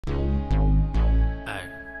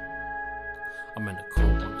I'm in the coupe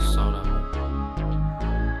on the Soto.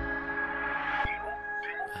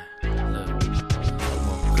 Look, I'm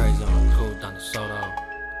going crazy on the coupe down the Soto.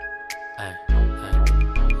 Hey,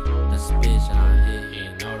 that's a bitch and I hit, you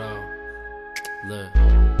know though. Look,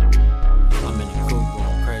 I'm in the coupe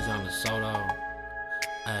going crazy on the Soto.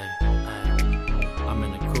 Hey, I'm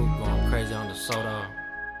in the coupe going crazy on the Soto.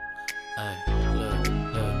 Hey, look,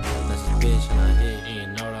 that's a bitch and I hit, you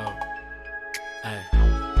know though. Hey,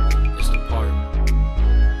 it's the party.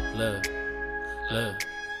 Look,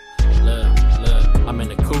 I'm in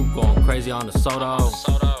the coupe going crazy on the Soto.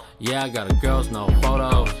 Yeah, I got a girl's no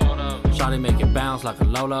photo. Shawty make it bounce like a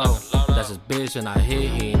Lolo. That's his bitch and I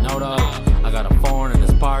hit, he ain't know though. I got a foreign and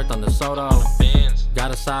it's parked on the Soto.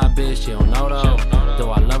 Got a side bitch, she don't know though.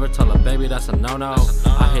 Though I love her, tell her baby that's a no-no.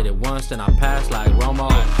 I hit it once, then I pass like Romo.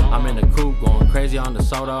 I'm in the coupe going crazy on the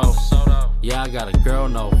Soto. Yeah, I got a girl,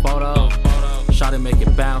 no photo. Shawty make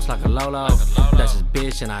it bounce like a Lolo. That's his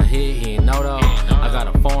bitch and I hit, he ain't know though. I got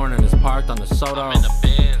a foreign and it's parked on the Soto.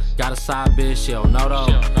 Got a side bitch, she don't know though.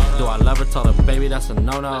 Do I love her, tell her baby that's a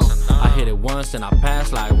no-no. I hit it once and I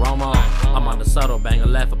pass like Romo. I'm on the Soto, bang a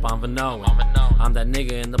left up on Vanoin. I'm that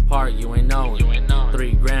nigga in the park, you ain't knowing.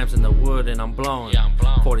 3 grams in the wood and I'm blowing.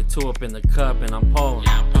 42 up in the cup and I'm pulling.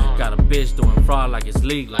 Got a bitch doing fraud like it's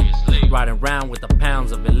legal. Riding around with the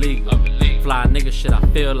pounds of illegal. Fly nigga shit, I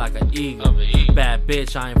feel like an eagle. Bad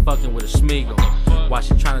bitch, I ain't fucking with a Smeagol. Why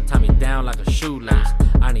she tryna tie me down like a shoelace?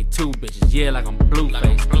 I need 2 bitches, yeah, like I'm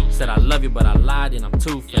Blueface. Said I love you, but I lied and I'm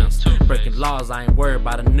two-faced. Breaking laws, I ain't worried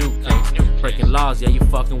about a new case. Breaking laws, yeah, you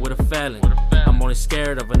fucking with a felon. I'm only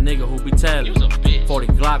scared of a nigga who be telling. 40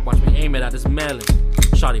 Glock, watch me aim it at his melon.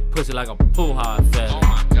 Shawty pussy like a pool, how I fell.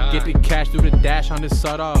 Get the cash through the dash on this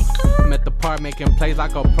Soto. I'm at the park making plays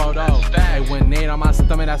like a pro though. Hey, when 8 on my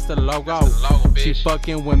stomach, that's the logo. She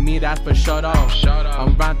fucking with me, that's for sure though.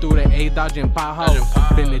 I'm riding through the A dodging potholes.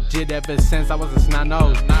 Been legit ever since I was a snot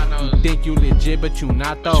nose. You think you legit, but you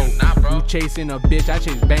not though. You chasing a bitch, I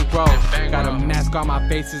chase bankroll. Got a mask on my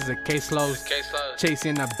face, is a case lows.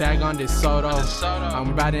 Chasing a bag on this Soto.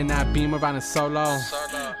 I'm riding that beam around a solo.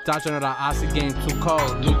 Dodging the Aussie game too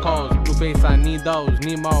cold. New codes, blue face, I need those.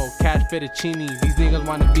 Nemo, cash fettuccine. These niggas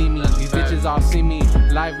wanna be me. These bitches all see me.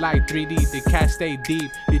 Live like 3D, the cash stay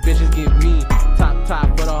deep. These bitches give me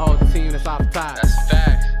top for the whole team that's off top. That's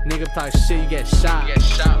facts. Nigga talk shit, you get shot. You get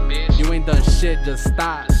shot, bitch. You ain't done shit, just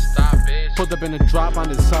stop. Just stop, bitch. Pulled up in a drop on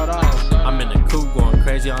this Soto. I'm in the coupe going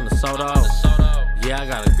crazy on the Soto. Yeah, I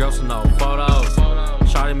got a girl, so no photos.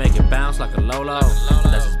 Shawty make it bounce like a Lolo.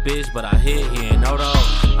 That's his bitch, but I hit, he ain't know though.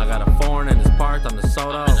 I got a foreign and it's parked on the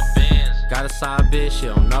Soto. Got a side bitch, she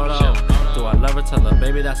don't know though. Do I love her, tell her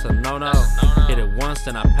baby that's a no-no. Hit it once,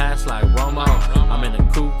 then I pass like Romo. I'm in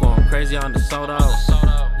the coupe going crazy on the Soto.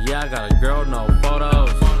 Yeah, I got a girl, no photos.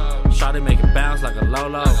 Shawty make it bounce like a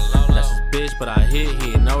Lolo. That's his bitch, but I hit,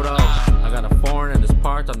 he ain't know though. I got a foreign and it's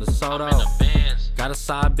parked on the Soto. Got a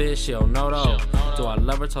side bitch, she don't know though. Do I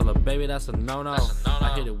love her, tell her baby that's a no-no.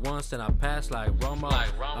 I hit it once, then I pass like Romo.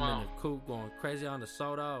 I'm in the coupe going crazy on the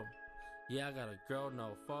Soto. Yeah, I got a girl,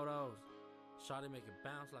 no photos. Shawty make it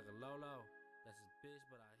bounce like a Lolo. That's his bitch,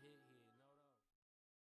 but I